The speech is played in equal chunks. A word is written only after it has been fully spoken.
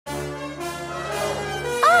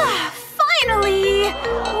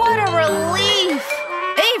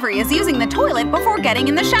Avery is using the toilet before getting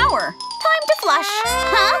in the shower. Time to flush.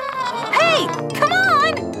 Huh? Hey, come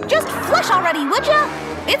on! Just flush already, would ya?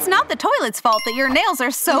 It's not the toilet's fault that your nails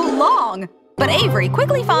are so long. But Avery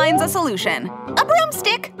quickly finds a solution. A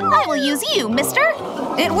broomstick! I will use you, mister!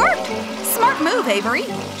 It worked! Smart move, Avery.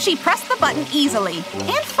 She pressed the button easily.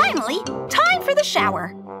 And finally, time for the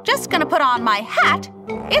shower. Just gonna put on my hat.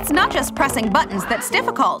 It's not just pressing buttons that's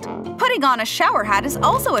difficult. Putting on a shower hat is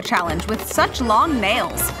also a challenge with such long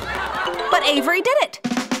nails. But Avery did it!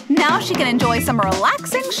 Now she can enjoy some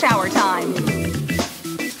relaxing shower time.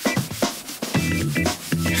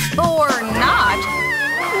 Or not.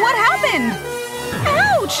 What happened?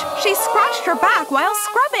 Ouch! She scratched her back while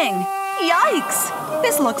scrubbing. Yikes!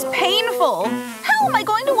 This looks painful. How am I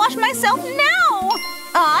going to wash myself now?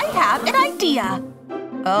 I have an idea.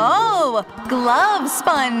 Oh, glove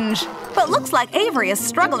sponge. But looks like Avery is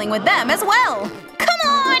struggling with them as well. Come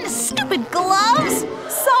on, stupid gloves!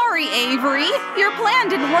 Sorry, Avery. Your plan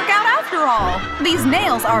didn't work out after all. These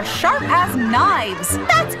nails are sharp as knives.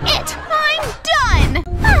 That's it! I'm done!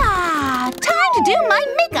 Time to do my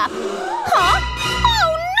makeup. Huh?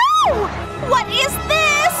 Oh no! What is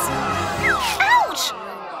this? Ouch!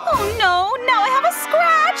 Oh no, now I have a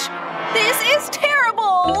scratch! This is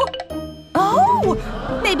terrible! Oh,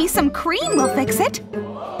 maybe some cream will fix it.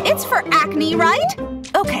 It's for acne, right?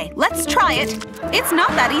 Okay, let's try it. It's not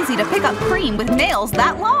that easy to pick up cream with nails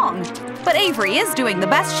that long. But Avery is doing the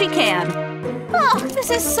best she can. Oh, this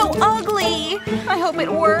is so ugly. I hope it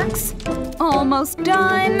works. Almost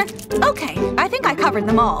done. Okay, I think I covered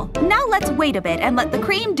them all. Now let's wait a bit and let the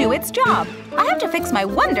cream do its job. I have to fix my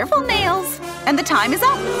wonderful nails. And the time is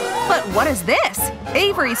up. But what is this?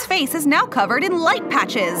 Avery's face is now covered in light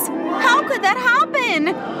patches. How could that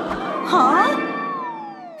happen? Huh?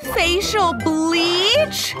 Facial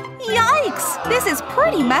bleach? Yikes! This is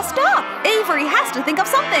pretty messed up. Avery has to think of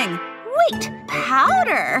something. Wait,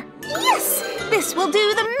 powder? Yes! This will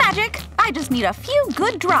do the magic. I just need a few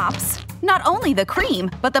good drops. Not only the cream,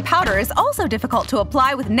 but the powder is also difficult to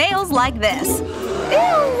apply with nails like this.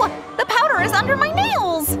 Ew! The powder is under my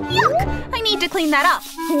nails! Yuck! I need to clean that up.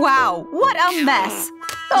 Wow, what a mess!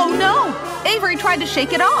 Oh no! Avery tried to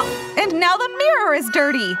shake it off, and now the mirror is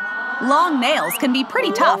dirty. Long nails can be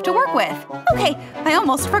pretty tough to work with. Okay, I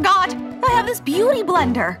almost forgot. I have this beauty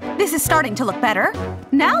blender. This is starting to look better.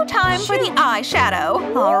 Now time for the eyeshadow.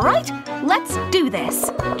 All right, let's do this.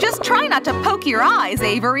 Just try not to poke your eyes,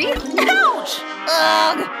 Avery. Ouch!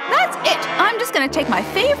 Ugh, that's it. I'm just gonna take my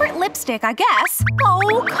favorite lipstick, I guess.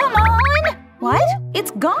 Oh, come on! What? It's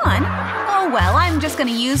gone? Oh well, I'm just gonna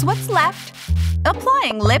use what's left.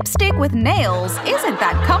 Applying lipstick with nails isn't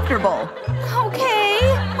that comfortable. Okay,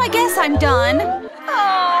 I guess I'm done.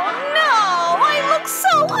 Oh no, I look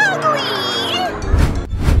so ugly!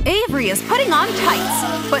 Avery is putting on tights,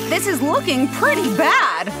 but this is looking pretty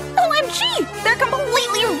bad. OMG, they're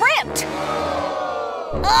completely ripped!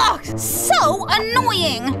 Ugh, so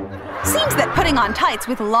annoying! Seems that putting on tights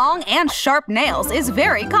with long and sharp nails is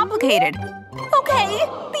very complicated. Okay,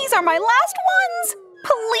 these are my last ones.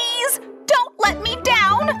 Please, don't let me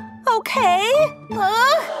down! Okay.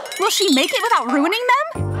 Will she make it without ruining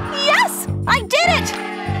them? Yes! I did it!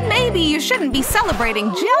 Maybe you shouldn't be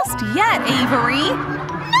celebrating just yet, Avery.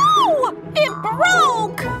 No! It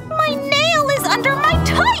broke! My nail is under my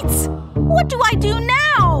tights! What do I do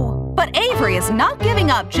now? But Avery is not giving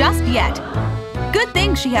up just yet. Good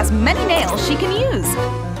thing she has many nails she can use.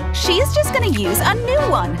 She's just gonna use a new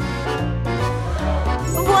one.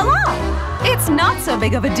 Voila! It's not so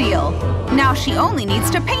big of a deal. Now she only needs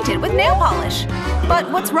to paint it with nail polish. But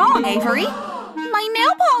what's wrong, Avery? My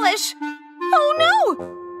nail polish! Oh no!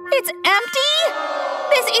 It's empty?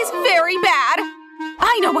 This is very bad!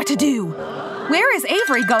 I know what to do! Where is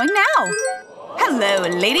Avery going now? Hello,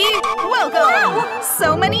 lady! Welcome! Wow!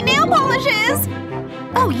 So many nail polishes!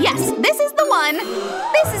 Oh yes, this is the one!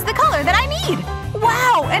 This is the color that I need!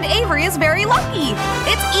 Wow, and Avery is very lucky!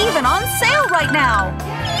 It's even on sale right now!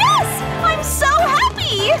 Yes! I'm so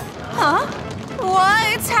happy! Huh?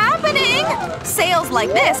 What's happening? Sales like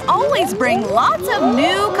this always bring lots of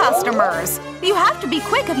new customers. You have to be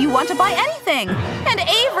quick if you want to buy anything. And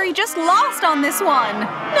Avery just lost on this one.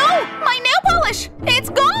 No! My nail polish! It's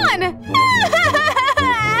gone!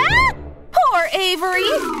 Poor Avery!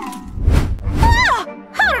 Ah!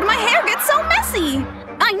 How did my hair get so messy?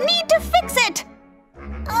 I need to fix it!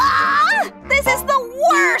 Ah! This is the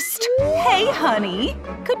worst! Hey, honey.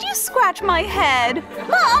 Could you scratch my head?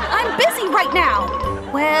 Mom, I'm busy right now.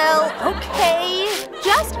 Well, okay.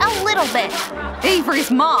 Just a little bit.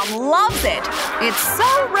 Avery's mom loves it. It's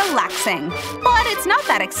so relaxing. But it's not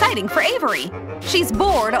that exciting for Avery. She's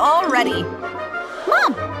bored already.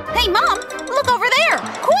 Mom, Hey, Mom! Look over there!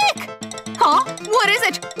 Quick! Huh? What is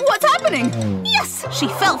it? What's happening? Yes! She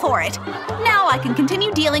fell for it! Now I can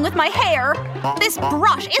continue dealing with my hair! This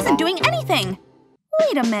brush isn't doing anything!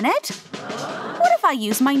 Wait a minute! What if I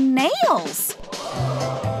use my nails?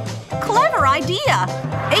 Clever idea!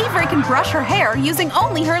 Avery can brush her hair using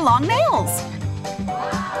only her long nails!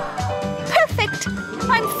 Perfect!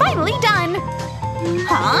 I'm finally done!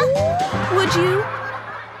 Huh? Would you…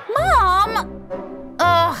 Mom!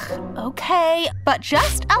 Ugh, okay, but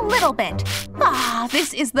just a little bit. Ah,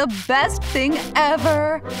 this is the best thing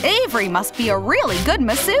ever. Avery must be a really good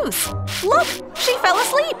masseuse. Look, she fell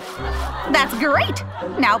asleep. That's great.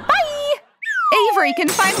 Now bye! Avery can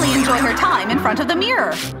finally enjoy her time in front of the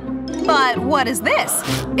mirror. But what is this?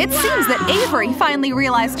 It seems that Avery finally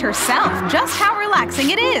realized herself just how relaxing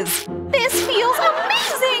it is. This feels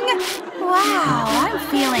amazing! Wow, I'm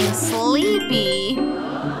feeling sleepy.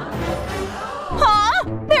 Huh?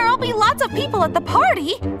 There'll be lots of people at the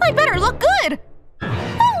party. I better look good.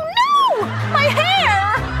 Oh no! My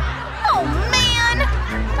hair! Oh man!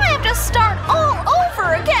 I have to start all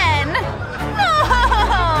over again.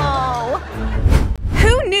 No!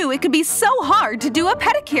 Who knew it could be so hard to do a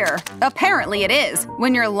pedicure? Apparently it is,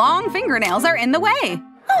 when your long fingernails are in the way.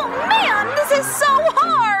 Oh man, this is so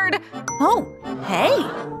hard! Oh, hey,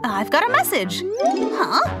 I've got a message.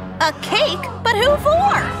 Huh? A cake? But who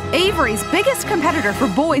for? Avery's biggest competitor for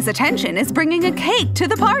boys' attention is bringing a cake to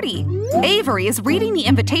the party. Avery is reading the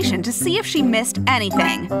invitation to see if she missed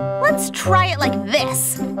anything. Let's try it like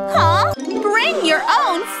this. Huh? Bring your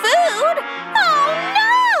own food? Oh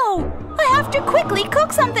no! I have to quickly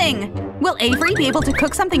cook something. Will Avery be able to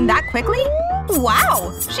cook something that quickly?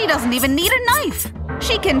 Wow, she doesn't even need a knife.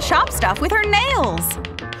 She can chop stuff with her nails.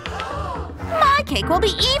 My cake will be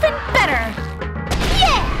even better.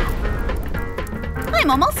 Yeah!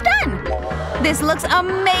 I'm almost done. This looks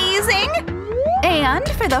amazing. And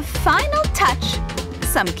for the final touch,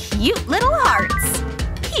 some cute little hearts.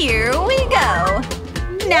 Here we go.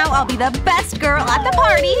 Now I'll be the best girl at the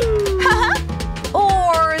party. Haha.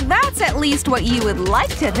 Or that's at least what you would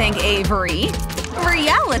like to think, Avery.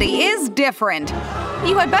 Reality is different.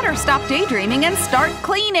 You had better stop daydreaming and start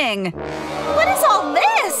cleaning. What is all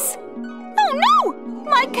this? Oh no!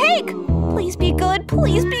 My cake! Please be good,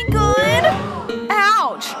 please be good!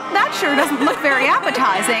 Ouch! That sure doesn't look very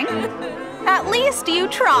appetizing. At least you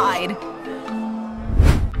tried.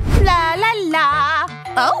 La la la!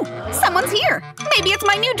 Oh, someone's here. Maybe it's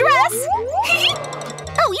my new dress.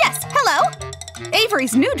 Oh yes, hello!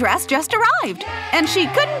 Avery's new dress just arrived, and she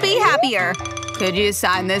couldn't be happier. Could you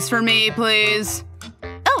sign this for me, please?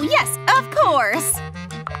 Oh yes, of course!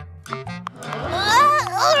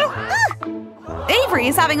 Avery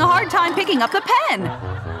is having a hard time picking up the pen.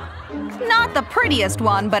 Not the prettiest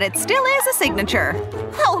one, but it still is a signature.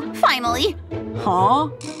 Oh, finally. Huh?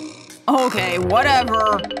 Okay,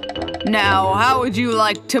 whatever. Now, how would you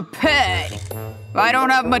like to pay? I don't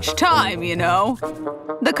have much time, you know.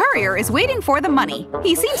 The courier is waiting for the money.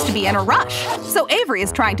 He seems to be in a rush, so Avery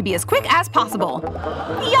is trying to be as quick as possible.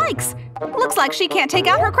 Yikes! Looks like she can't take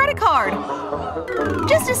out her credit card.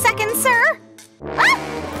 Just a second, sir. Ah!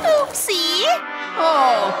 Oopsie!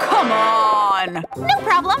 Oh, come on! No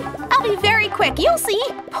problem. I'll be very quick, you'll see.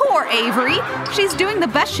 Poor Avery. She's doing the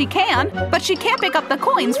best she can, but she can't pick up the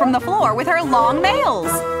coins from the floor with her long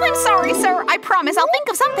nails. I'm sorry, sir. I promise I'll think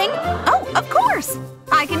of something. Oh, of course.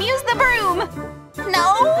 I can use the broom.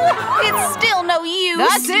 No, it's still no use.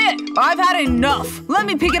 That's it! I've had enough. Let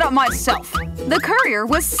me pick it up myself. The courier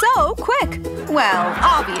was so quick. Well,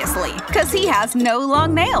 obviously, because he has no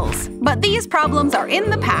long nails. But these problems are in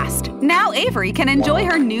the past. Now Avery can enjoy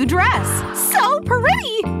her new dress. So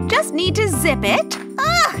pretty! Just need to zip it.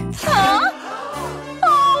 Huh?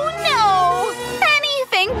 Oh no!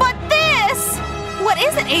 Anything but this! What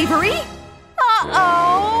is it, Avery?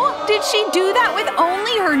 Uh-oh! Did she do that with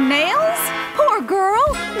only her nails? Poor girl!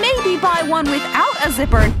 Maybe buy one without a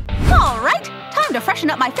zipper. Alright, time to freshen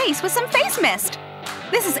up my face with some face mist.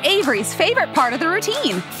 This is Avery's favorite part of the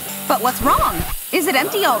routine. But what's wrong? Is it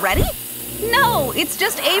empty already? No, it's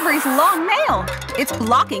just Avery's long nail. It's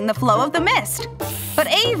blocking the flow of the mist. But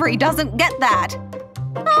Avery doesn't get that.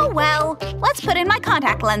 Oh well, let's put in my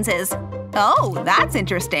contact lenses. Oh, that's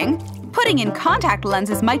interesting. Putting in contact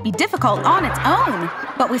lenses might be difficult on its own,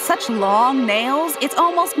 but with such long nails, it's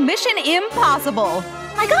almost mission impossible.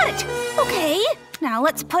 I got it! Okay, now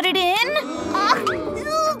let's put it in.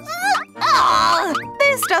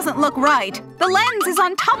 This doesn't look right. The lens is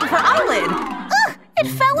on top of her eyelid. It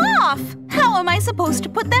fell off! How am I supposed to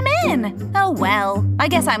put them in? Oh well, I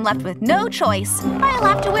guess I'm left with no choice. I'll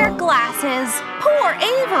have to wear glasses. Poor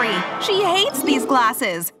Avery! She hates these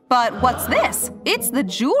glasses. But what's this? It's the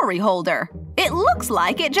jewelry holder. It looks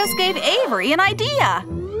like it just gave Avery an idea.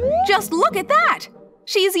 Just look at that!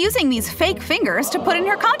 She's using these fake fingers to put in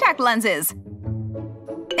her contact lenses.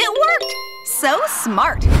 It worked! So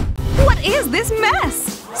smart! What is this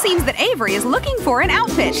mess? Seems that Avery is looking for an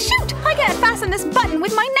outfit. Shoot! I can't fasten this button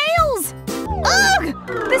with my nails! Ugh!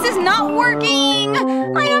 This is not working!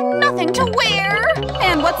 I have nothing to wear!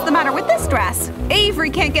 And what's the matter with this dress? Avery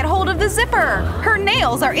can't get hold of the zipper! Her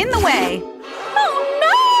nails are in the way! Oh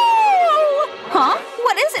no! Huh?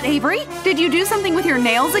 What is it, Avery? Did you do something with your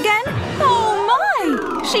nails again? Oh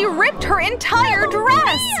my! She ripped her entire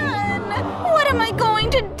dress! What am I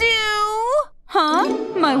going to do? Huh?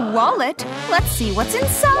 My wallet? Let's see what's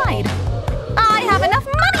inside. I have enough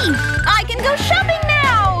money! I can go shopping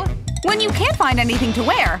now! When you can't find anything to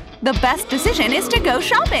wear, the best decision is to go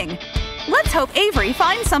shopping. Let's hope Avery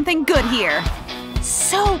finds something good here.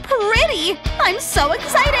 So pretty! I'm so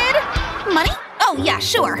excited! Money? Oh yeah,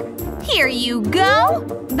 sure. Here you go.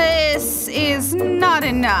 This is not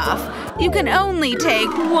enough. You can only take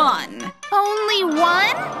one. Only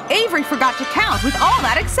one? Avery forgot to count with all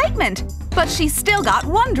that excitement. But she's still got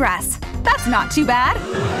one dress. That's not too bad.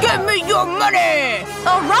 Give me your money!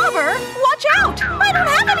 A robber? Watch out! I don't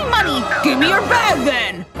have any money! Give me your bag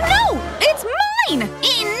then! No! It's mine!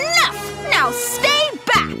 Enough! Now stay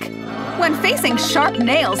back! When facing sharp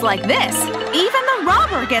nails like this, even the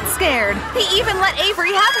robber gets scared. He even let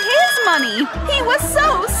Avery have his money! He was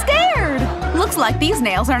so scared! Looks like these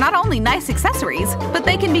nails are not only nice accessories, but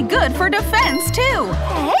they can be good for defense too.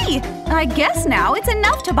 Hey! I guess now it's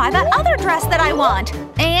enough to buy that other dress that I want.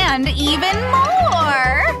 And even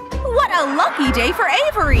more! What a lucky day for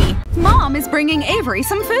Avery! Mom is bringing Avery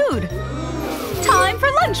some food. Time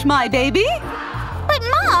for lunch, my baby! But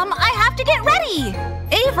Mom, I have to get ready!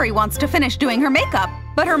 Avery wants to finish doing her makeup,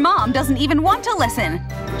 but her mom doesn't even want to listen.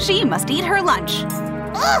 She must eat her lunch.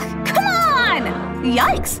 Ugh, come on!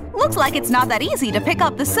 Yikes! Looks like it's not that easy to pick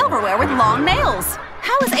up the silverware with long nails.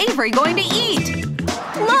 How is Avery going to eat?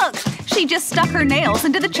 Look! She just stuck her nails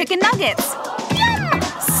into the chicken nuggets. Yum!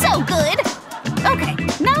 So good! Okay,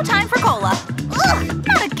 now time for cola. Ugh!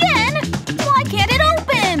 Not again! Why can't it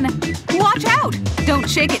open? Watch out! Don't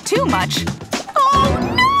shake it too much. Oh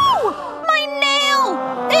no! My nail!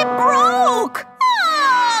 It broke!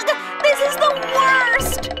 Ugh! This is the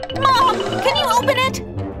worst! Mom, can you open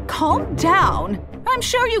it? Calm down. I'm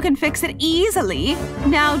sure you can fix it easily.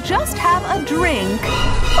 Now just have a drink.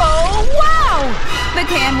 Oh, wow! The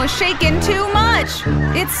can was shaken too much.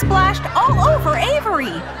 It splashed all over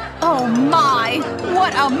Avery. Oh my,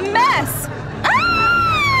 what a mess!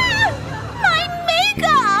 Ah! My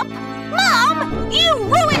makeup! Mom, you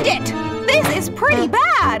ruined it! This is pretty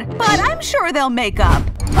bad, but I'm sure they'll make up.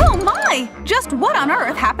 Oh my, just what on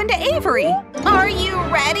earth happened to Avery? Are you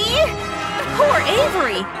ready? Poor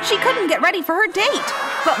Avery! She couldn't get ready for her date.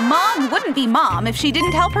 But Mom wouldn't be Mom if she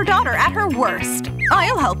didn't help her daughter at her worst.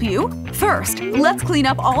 I'll help you. First, let's clean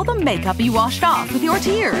up all the makeup you washed off with your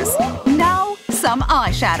tears. Now, some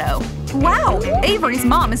eyeshadow. Wow! Avery's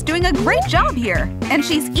mom is doing a great job here. And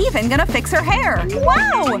she's even gonna fix her hair.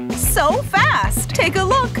 Wow! So fast! Take a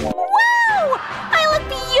look. Wow! I look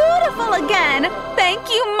beautiful again! Thank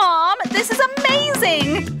you, Mom! This is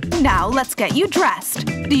amazing! Now let's get you dressed.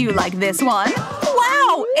 Do you like this one?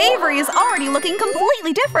 Wow! Avery is already looking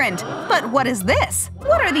completely different. But what is this?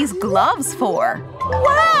 What are these gloves for?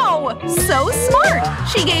 Wow! So smart!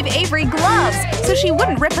 She gave Avery gloves so she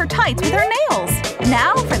wouldn't rip her tights with her nails.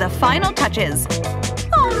 Now for the final touches.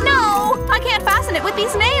 Oh no! I can't fasten it with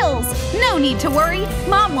these nails! No need to worry.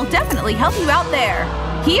 Mom will definitely help you out there.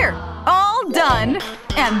 Here, all done.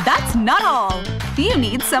 And that's not all. You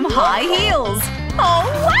need some high heels. Oh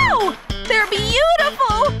wow! They're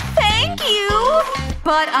beautiful! Thank you!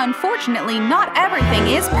 But unfortunately, not everything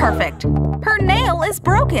is perfect. Her nail is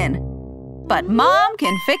broken. But Mom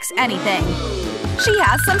can fix anything. She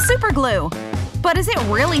has some super glue. But is it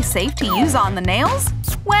really safe to use on the nails?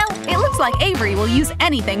 Well, it looks like Avery will use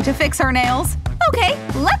anything to fix her nails. Okay,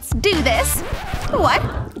 let's do this. What?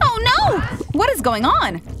 Oh no! What is going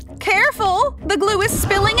on? Careful! The glue is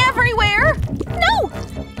spilling everywhere! No!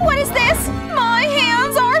 What is this? My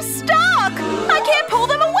hands are stuck! I can't pull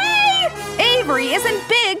them away! Avery is in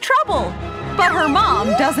big trouble. But her mom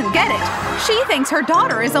doesn't get it. She thinks her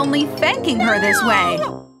daughter is only thanking her this way.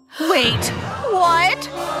 Wait, what?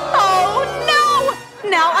 Oh no!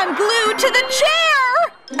 Now I'm glued to the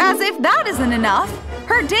chair! As if that isn't enough,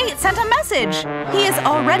 her date sent a message. He is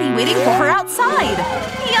already waiting for her outside.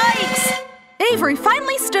 Yikes! Avery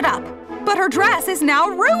finally stood up, but her dress is now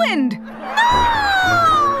ruined.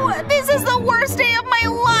 No! This is the worst day of my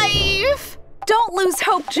life! Don't lose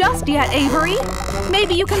hope just yet, Avery.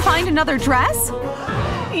 Maybe you can find another dress?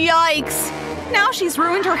 Yikes! Now she's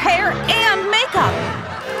ruined her hair and makeup!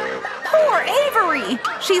 Poor Avery!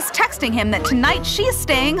 She's texting him that tonight she's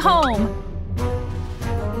staying home.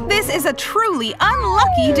 This is a truly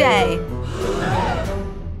unlucky day.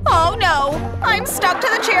 Oh no! I'm stuck to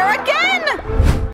the chair again!